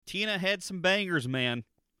Tina had some bangers, man.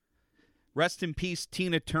 Rest in peace,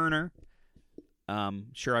 Tina Turner.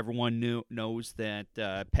 Sure everyone knows that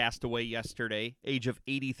passed away yesterday, age of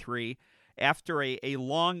 83, after a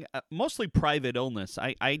long, mostly private illness.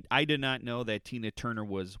 I did not know that Tina Turner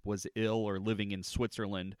was ill or living in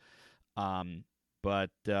Switzerland, but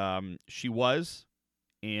she was,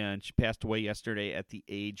 and she passed away yesterday at the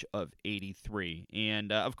age of 83.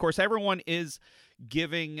 And, of course, everyone is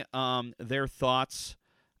giving their thoughts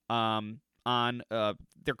on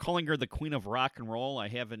they're calling her the Queen of Rock and Roll. I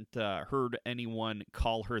haven't heard anyone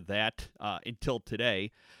call her that until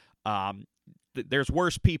today. There's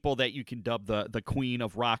worse people that you can dub the Queen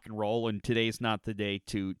of Rock and Roll, and today's not the day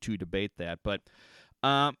to debate that. But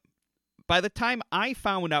by the time I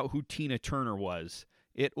found out who Tina Turner was,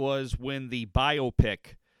 it was when the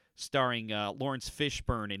biopic starring Lawrence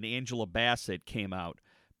Fishburne and Angela Bassett came out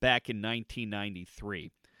back in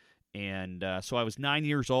 1993. And so I was 9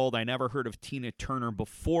 years old. I never heard of Tina Turner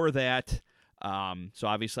before that. So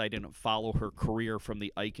obviously I didn't follow her career from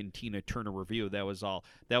the Ike and Tina Turner Review. That was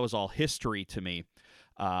all history to me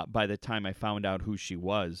by the time I found out who she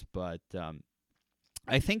was. But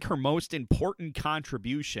I think her most important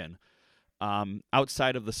contribution,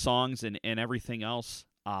 outside of the songs and everything else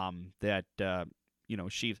that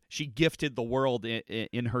she gifted the world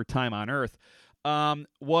in her time on Earth,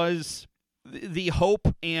 was the hope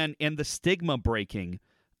and the stigma breaking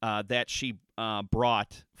that she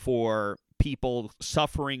brought for people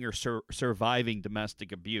suffering or surviving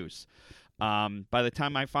domestic abuse. By the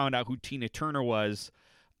time I found out who Tina Turner was,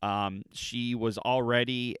 she was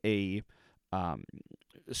already a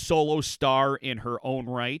solo star in her own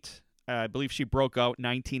right. I believe she broke out in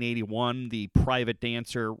 1981, the Private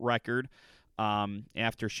Dancer record,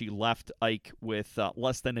 after she left Ike with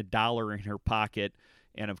less than $1 in her pocket.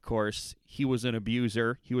 And, of course, he was an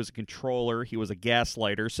abuser, he was a controller, he was a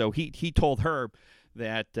gaslighter, so he told her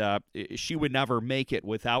that she would never make it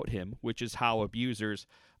without him, which is how abusers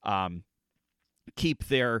keep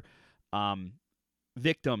their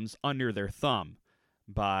victims under their thumb,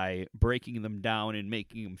 by breaking them down and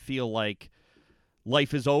making them feel like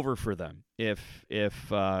life is over for them if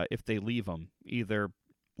they leave them, either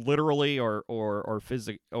literally or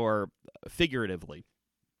figuratively.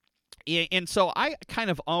 And so I kind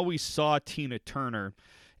of always saw Tina Turner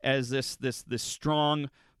as this strong,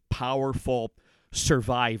 powerful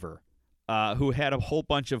survivor who had a whole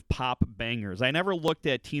bunch of pop bangers. I never looked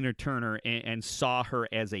at Tina Turner and saw her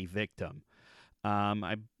as a victim.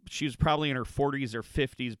 She was probably in her 40s or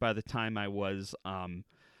 50s by the time I was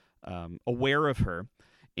aware of her.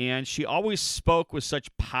 And she always spoke with such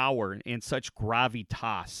power and such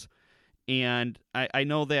gravitas. And I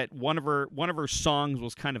know that one of her songs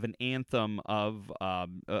was kind of an anthem of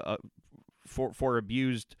for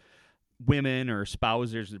abused women or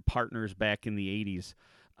spouses and partners back in the 80s.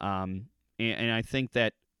 And I think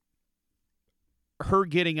that her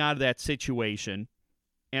getting out of that situation,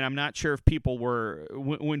 and I'm not sure if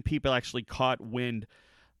when people actually caught wind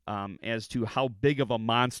as to how big of a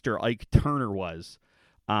monster Ike Turner was,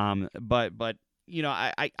 but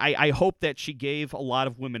I hope that she gave a lot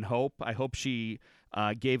of women hope. I hope she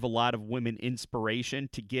gave a lot of women inspiration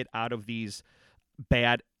to get out of these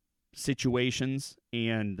bad situations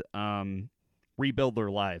and rebuild their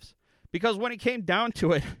lives. Because when it came down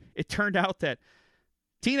to it, it turned out that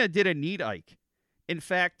Tina didn't need Ike. In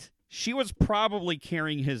fact, she was probably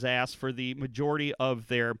carrying his ass for the majority of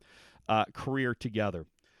their career together.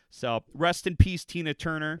 So rest in peace, Tina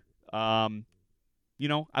Turner.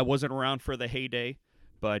 I wasn't around for the heyday,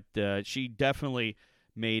 but she definitely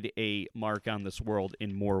made a mark on this world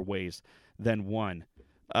in more ways than one.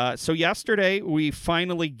 So yesterday, we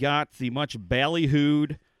finally got the much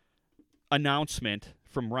ballyhooed announcement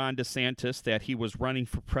from Ron DeSantis that he was running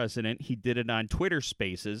for president. He did it on Twitter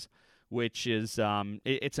Spaces, which is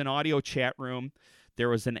it's an audio chat room. There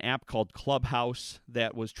was an app called Clubhouse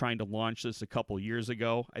that was trying to launch this a couple years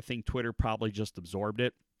ago. I think Twitter probably just absorbed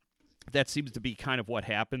it. That seems to be kind of what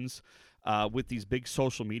happens with these big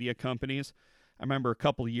social media companies. I remember a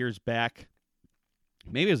couple of years back,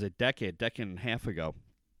 maybe it was a decade and a half ago,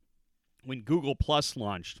 when Google Plus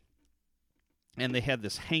launched, and they had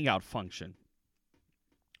this Hangout function.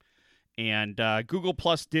 And Google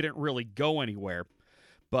Plus didn't really go anywhere,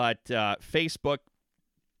 but Facebook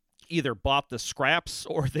either bought the scraps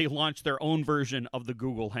or they launched their own version of the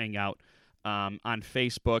Google Hangout. On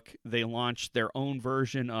Facebook, they launched their own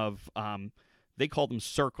version of, they call them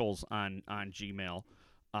circles on Gmail.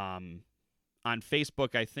 On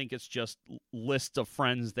Facebook, I think it's just lists of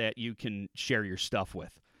friends that you can share your stuff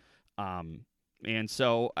with. And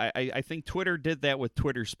so I think Twitter did that with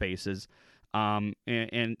Twitter Spaces.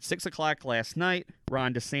 And 6 o'clock last night,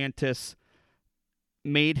 Ron DeSantis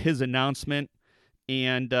made his announcement,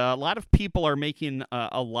 and a lot of people are making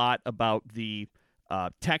a lot about the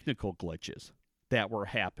technical glitches that were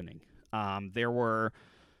happening. There were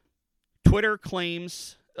Twitter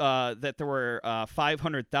claims that there were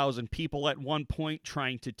 500,000 people at one point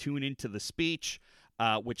trying to tune into the speech,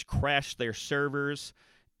 which crashed their servers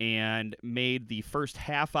and made the first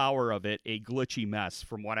half hour of it a glitchy mess,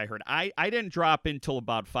 from what I heard. I didn't drop in till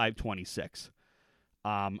about 5:26.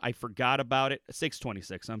 I forgot about it.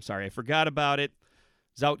 6:26, I'm sorry. I forgot about it.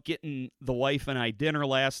 Was out getting the wife and I dinner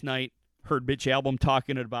last night. Heard Mitch Albom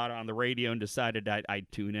talking about it on the radio and decided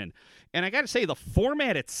I'd tune in. And I got to say, the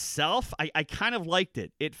format itself, I kind of liked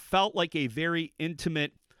it. It felt like a very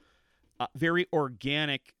intimate, very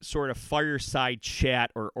organic sort of fireside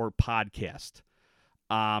chat or podcast.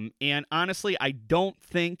 And honestly, I don't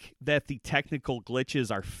think that the technical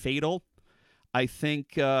glitches are fatal. I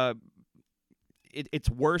think its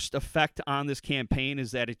worst effect on this campaign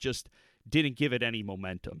is that it just didn't give it any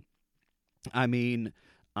momentum. I mean,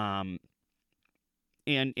 and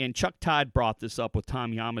Chuck Todd brought this up with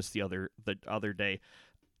Tom Yamas the other day.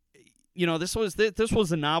 You know, this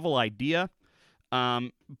was a novel idea,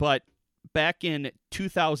 but back in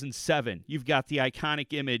 2007, you've got the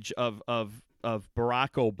iconic image of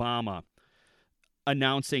Barack Obama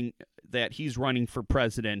announcing that he's running for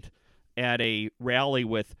president at a rally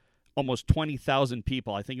with almost 20,000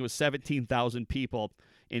 people. I think it was 17,000 people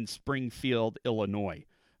in Springfield, Illinois.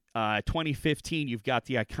 2015, you've got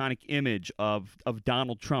the iconic image of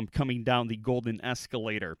Donald Trump coming down the golden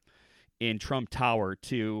escalator in Trump Tower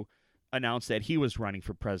to announce that he was running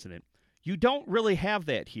for president. You don't really have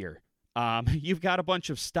that here. You've got a bunch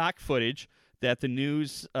of stock footage that the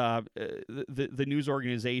news the news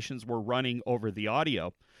organizations were running over the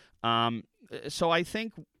audio. So I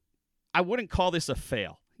think I wouldn't call this a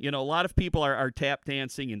fail. You know, a lot of people are tap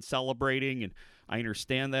dancing and celebrating, and I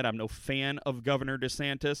understand that. I'm no fan of Governor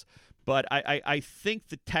DeSantis, but I think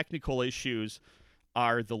the technical issues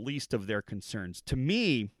are the least of their concerns. To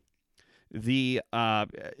me, the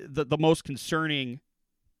most concerning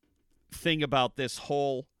thing about this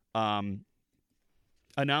whole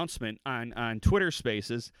announcement on Twitter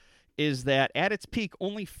Spaces is that at its peak,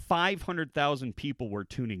 only 500,000 people were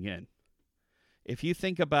tuning in. If you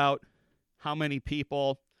think about how many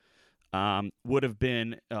people would have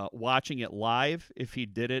been watching it live if he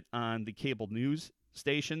did it on the cable news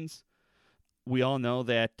stations, we all know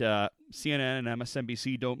that CNN and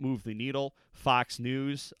MSNBC don't move the needle. Fox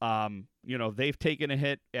News, they've taken a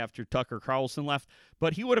hit after Tucker Carlson left,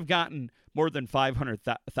 but he would have gotten more than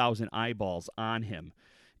 500,000 eyeballs on him.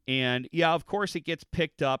 And, yeah, of course it gets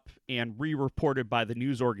picked up and re-reported by the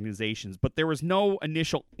news organizations, but there was no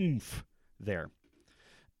initial oomph there.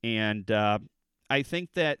 And I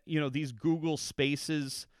think that, these Google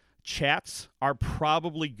Spaces chats are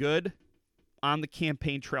probably good on the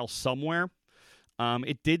campaign trail somewhere.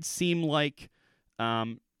 It did seem like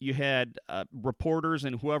you had reporters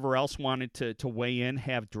and whoever else wanted to weigh in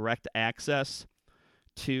have direct access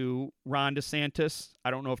to Ron DeSantis.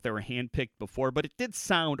 I don't know if they were handpicked before, but it did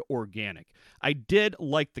sound organic. I did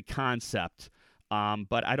like the concept,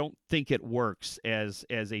 but I don't think it works as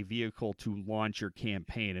a vehicle to launch your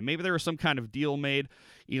campaign. And maybe there was some kind of deal made.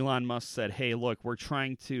 Elon Musk said, hey, look, we're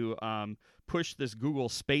trying to push this Google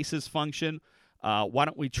Spaces function. Why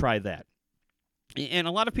don't we try that? And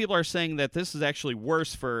a lot of people are saying that this is actually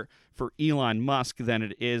worse for Elon Musk than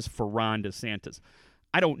it is for Ron DeSantis.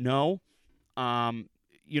 I don't know.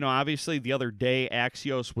 Obviously the other day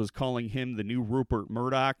Axios was calling him the new Rupert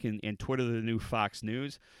Murdoch and Twitter the new Fox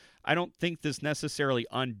News. I don't think this necessarily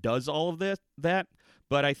undoes all of that,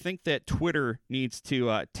 but I think that Twitter needs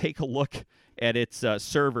to take a look at its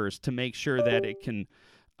servers to make sure that it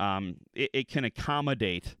can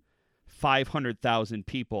accommodate 500,000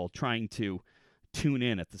 people trying to tune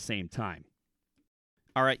in at the same time.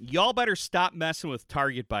 All right, y'all better stop messing with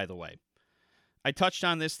Target, by the way. I touched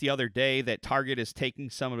on this the other day, that Target is taking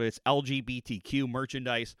some of its LGBTQ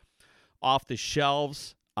merchandise off the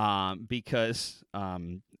shelves because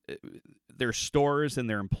their stores and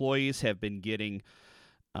their employees have been getting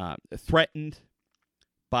threatened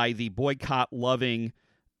by the boycott-loving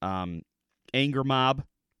anger mob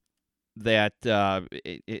that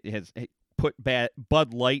it has put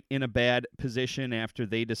Bud Light in a bad position after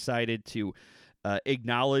they decided to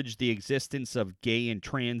acknowledge the existence of gay and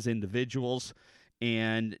trans individuals.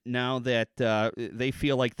 And now that they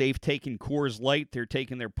feel like they've taken Coors Light, they're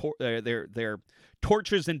taking their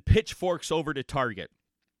torches and pitchforks over to Target.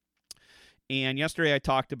 And yesterday I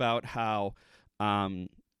talked about how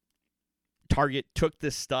Target took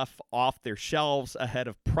this stuff off their shelves ahead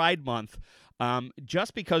of Pride Month,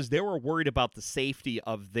 just because they were worried about the safety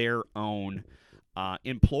of their own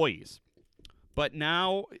employees. But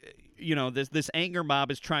now, this anger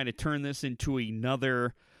mob is trying to turn this into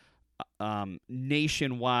another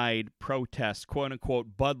nationwide protest, quote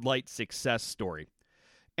unquote, Bud Light success story.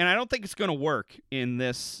 And I don't think it's going to work in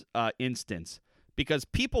this instance, because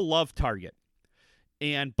people love Target.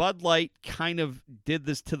 And Bud Light kind of did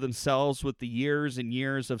this to themselves with the years and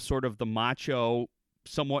years of sort of the macho,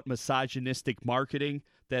 somewhat misogynistic marketing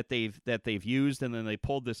that they've used, and then they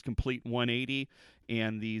pulled this complete 180,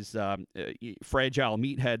 and these fragile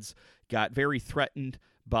meatheads got very threatened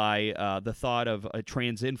by the thought of a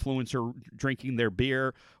trans influencer drinking their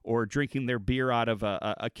beer, or drinking their beer out of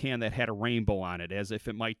a can that had a rainbow on it, as if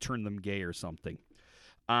it might turn them gay or something.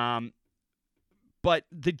 But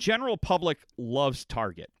the general public loves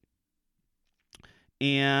Target.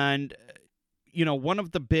 And, one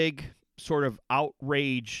of the big sort of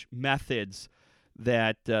outrage methods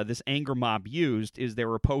that this anger mob used is they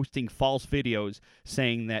were posting false videos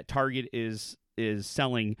saying that Target is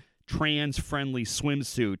selling trans-friendly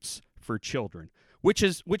swimsuits for children, which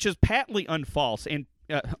is patently unfalse and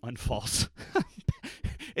unfalse.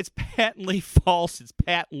 It's patently false. It's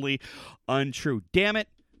patently untrue. Damn it.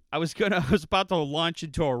 I was about to launch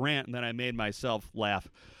into a rant, and then I made myself laugh.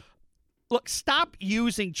 Look, stop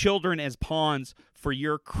using children as pawns for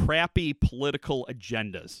your crappy political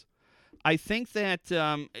agendas. I think that,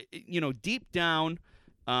 deep down,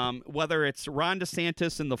 whether it's Ron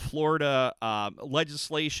DeSantis in the Florida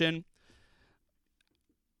legislation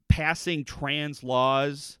passing trans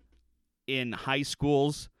laws in high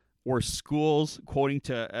schools or schools, claiming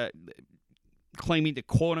to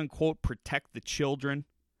quote unquote protect the children,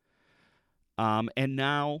 and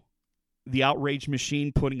now the outrage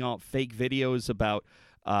machine putting out fake videos about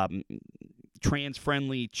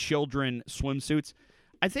trans-friendly children swimsuits.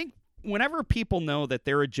 I think whenever people know that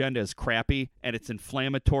their agenda is crappy and it's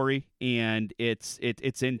inflammatory and it's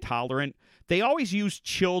intolerant, they always use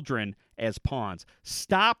children as pawns.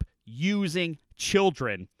 Stop using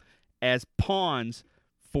children as pawns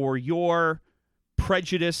for your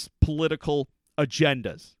prejudiced political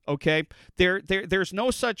agendas. Okay, there is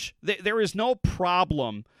no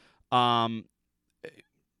problem. They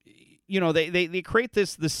create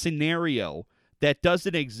this scenario that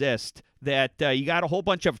doesn't exist, that you got a whole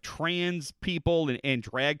bunch of trans people and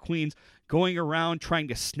drag queens going around trying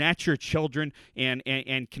to snatch your children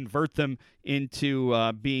and convert them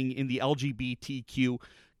into being in the LGBTQ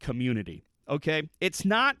community. Okay? It's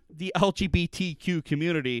not the LGBTQ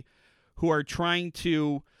community who are trying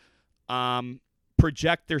to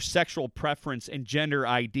project their sexual preference and gender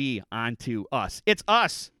ID onto us. It's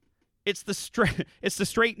us. It's the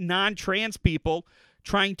straight non-trans people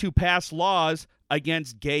trying to pass laws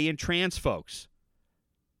against gay and trans folks.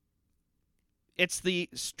 It's the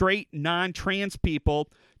straight non-trans people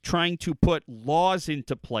trying to put laws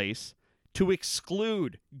into place to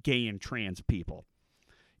exclude gay and trans people.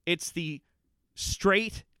 It's the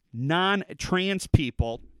straight non-trans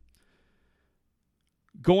people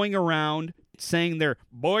going around saying they're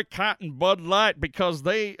boycotting Bud Light because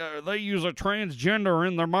they use a transgender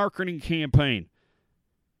in their marketing campaign.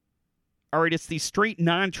 All right, it's these straight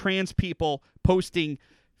non-trans people posting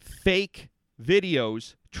fake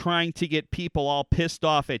videos trying to get people all pissed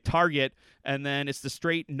off at Target, and then it's the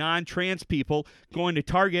straight non-trans people going to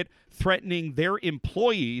Target threatening their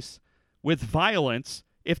employees with violence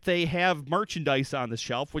if they have merchandise on the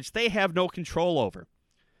shelf, which they have no control over.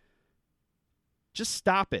 Just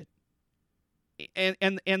stop it.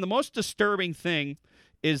 And the most disturbing thing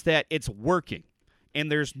is that it's working, and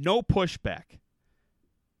there's no pushback.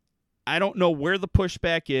 I don't know where the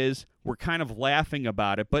pushback is. We're kind of laughing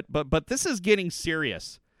about it, but this is getting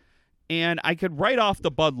serious. And I could write off the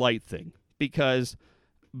Bud Light thing because,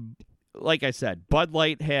 like I said, Bud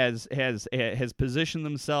Light has positioned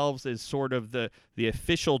themselves as sort of the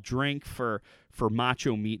official drink for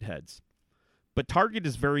macho meatheads. But Target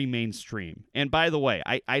is very mainstream. And by the way,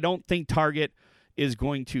 I don't think Target is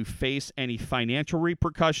going to face any financial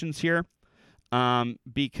repercussions here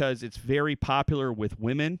because it's very popular with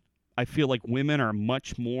women. I feel like women are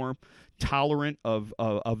much more tolerant of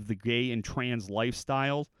the gay and trans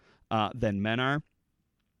lifestyle than men are.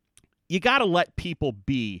 You got to let people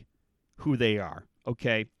be who they are,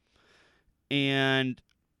 okay? And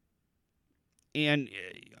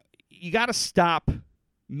you got to stop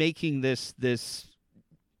making this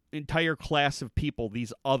entire class of people,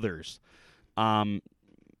 these others,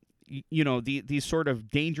 these sort of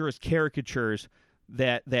dangerous caricatures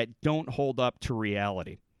that don't hold up to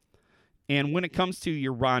reality. And when it comes to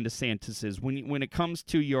your Ron DeSantis's, when it comes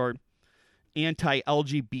to your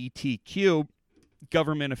anti-LGBTQ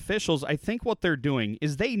government officials, I think what they're doing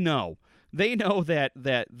is they know that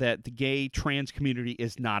the gay trans community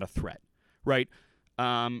is not a threat, right?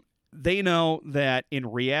 They know that in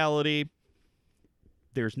reality,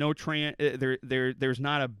 there's no there's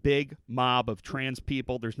not a big mob of trans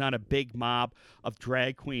people. There's not a big mob of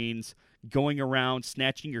drag queens going around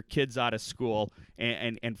snatching your kids out of school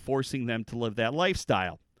and forcing them to live that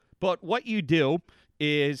lifestyle. But what you do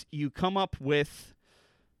is you come up with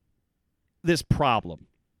this problem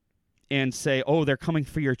and say, oh, they're coming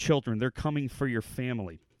for your children. They're coming for your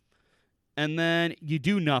family. And then you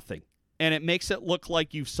do nothing. And it makes it look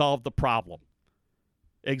like you've solved the problem.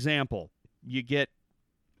 Example, you get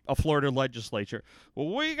a Florida legislature.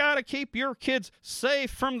 Well, we got to keep your kids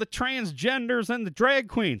safe from the transgenders and the drag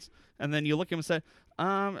queens. And then you look at them and say,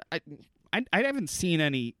 I haven't seen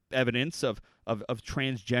any evidence of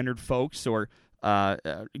transgendered folks or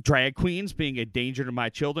drag queens being a danger to my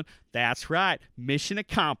children. That's right. Mission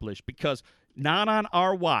accomplished, because not on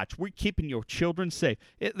our watch. We're keeping your children safe.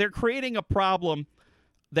 They're creating a problem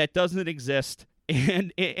that doesn't exist,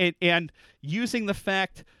 and using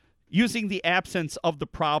the absence of the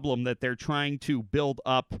problem that they're trying to build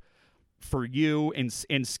up for you and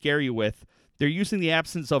scare you with. They're using the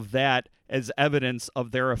absence of that as evidence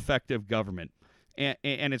of their effective government, and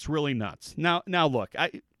it's really nuts. Now look,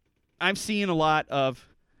 I'm seeing a lot of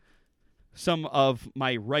some of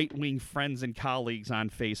my right-wing friends and colleagues on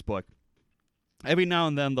Facebook. Every now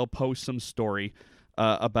and then they'll post some story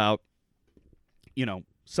about,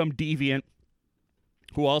 some deviant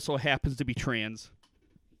who also happens to be trans.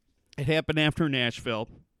 It happened after Nashville.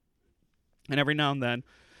 And every now and then,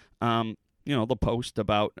 they'll post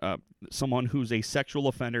about someone who's a sexual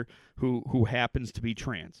offender who happens to be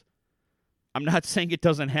trans. I'm not saying it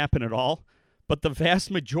doesn't happen at all, but the vast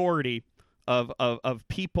majority of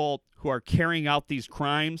people who are carrying out these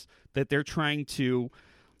crimes that they're trying to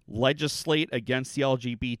legislate against the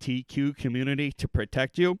LGBTQ community to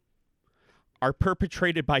protect you are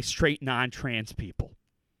perpetrated by straight non-trans people.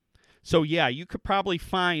 So yeah, you could probably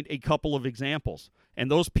find a couple of examples,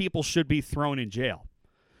 and those people should be thrown in jail.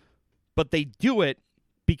 But they do it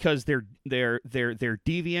because they're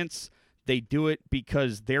deviants. They do it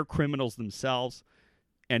because they're criminals themselves,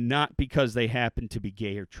 and not because they happen to be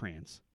gay or trans.